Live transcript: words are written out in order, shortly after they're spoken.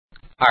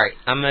Alright,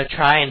 I'm going to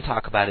try and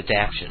talk about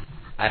adaption.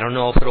 I don't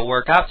know if it'll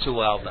work out too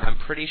well, but I'm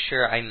pretty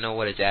sure I know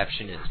what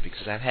adaption is,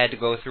 because I've had to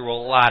go through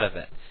a lot of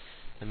it.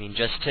 I mean,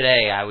 just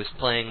today I was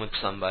playing with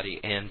somebody,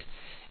 and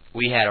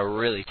we had a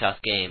really tough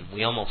game.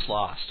 We almost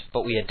lost.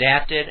 But we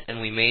adapted, and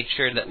we made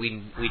sure that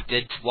we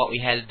did what we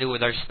had to do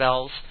with our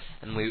spells,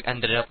 and we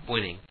ended up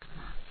winning.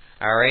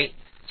 Alright?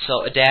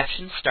 So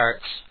adaption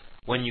starts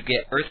when you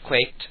get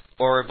earthquaked,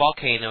 or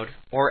volcanoed,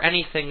 or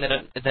anything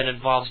that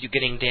involves you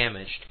getting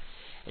damaged.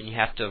 And you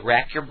have to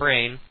rack your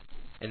brain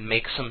and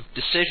make some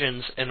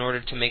decisions in order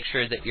to make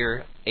sure that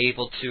you're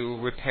able to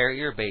repair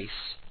your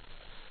base,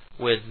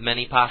 with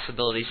many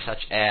possibilities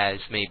such as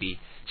maybe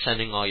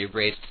sending all your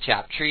braves to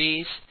chop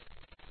trees,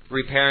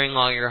 repairing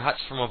all your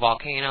huts from a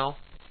volcano,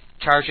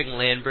 charging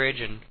land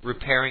bridge and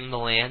repairing the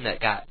land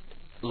that got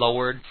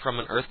lowered from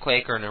an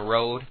earthquake or an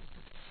erode.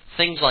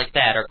 Things like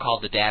that are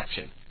called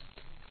adaption.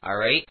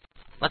 Alright?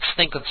 Let's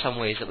think of some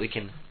ways that we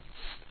can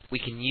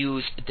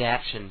use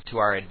adaption to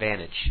our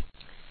advantage.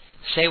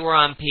 Say we're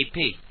on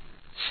PP.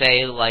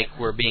 Say like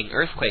we're being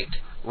earthquaked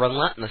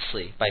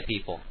relentlessly by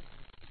people.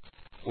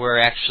 We're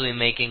actually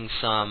making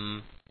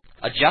some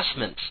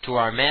adjustments to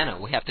our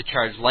mana. We have to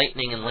charge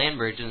lightning and land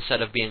bridge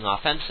instead of being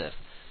offensive.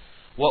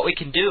 What we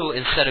can do,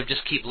 instead of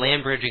just keep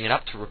land bridging it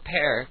up to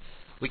repair,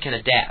 we can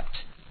adapt.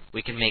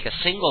 We can make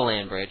a single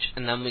land bridge,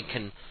 and then we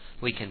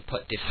can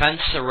put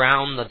defense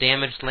around the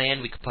damaged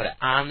land, we can put it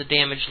on the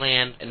damaged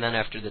land, and then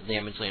after the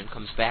damaged land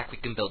comes back, we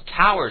can build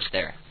towers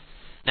there.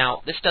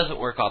 Now, this doesn't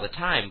work all the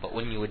time, but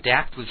when you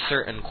adapt with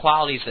certain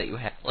qualities that you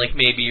have, like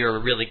maybe you're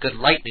a really good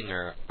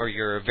lightninger, or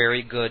you're a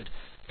very good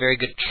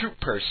troop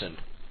person,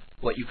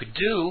 what you could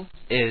do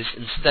is,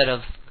 instead of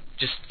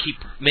just keep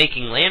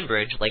making land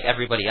bridge like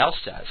everybody else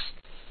does,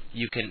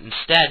 you can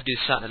instead do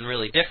something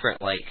really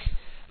different, like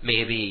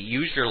maybe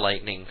use your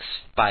lightnings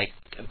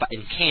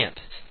in camp,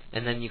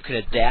 and then you could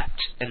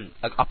adapt and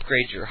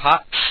upgrade your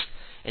huts,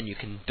 and you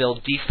can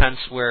build defense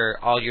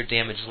where all your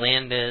damaged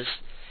land is,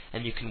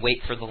 and you can wait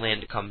for the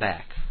land to come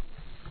back.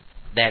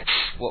 That's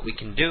what we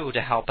can do to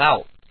help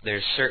out.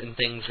 There's certain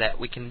things that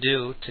we can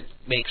do to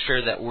make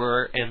sure that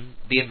we're in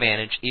the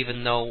advantage,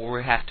 even though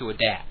we have to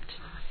adapt.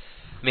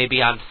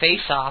 Maybe on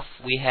face-off,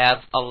 we have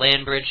a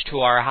land bridge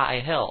to our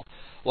high hill.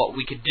 What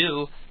we could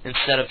do,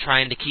 instead of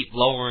trying to keep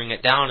lowering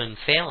it down and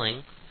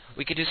failing,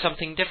 we could do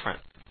something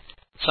different.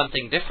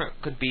 Something different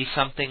could be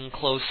something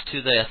close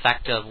to the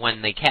effect of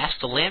when they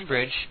cast a land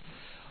bridge,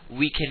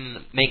 we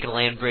can make a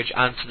land bridge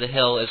onto the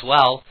hill as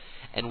well,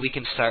 and we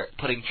can start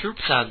putting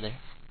troops on there,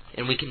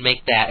 and we can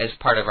make that as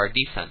part of our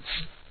defense.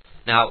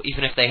 Now,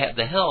 even if they have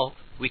the hill,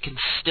 we can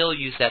still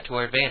use that to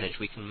our advantage.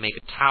 We can make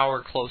a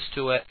tower close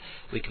to it,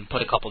 we can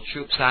put a couple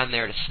troops on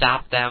there to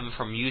stop them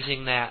from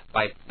using that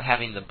by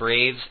having the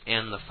braves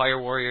and the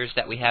fire warriors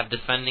that we have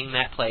defending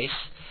that place.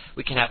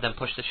 We can have them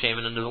push the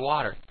shaman into the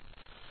water.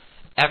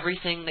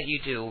 Everything that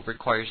you do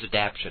requires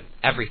adaptation.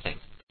 Everything.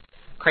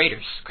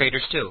 Craters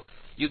too.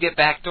 You get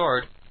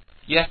backdoored,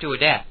 you have to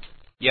adapt.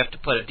 You have to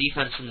put a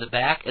defense in the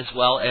back as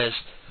well as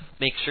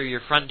make sure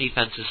your front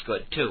defense is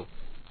good too.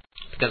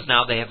 Because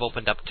now they have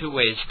opened up two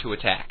ways to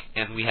attack,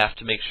 and we have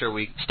to make sure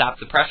we stop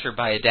the pressure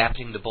by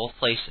adapting to both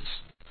places.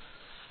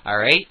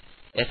 Alright?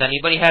 If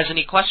anybody has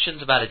any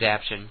questions about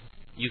adaptation,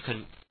 you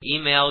can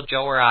email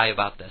Joe or I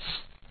about this.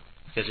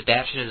 Because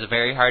adaptation is a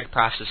very hard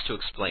process to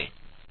explain.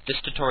 This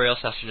tutorial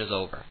session is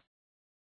over.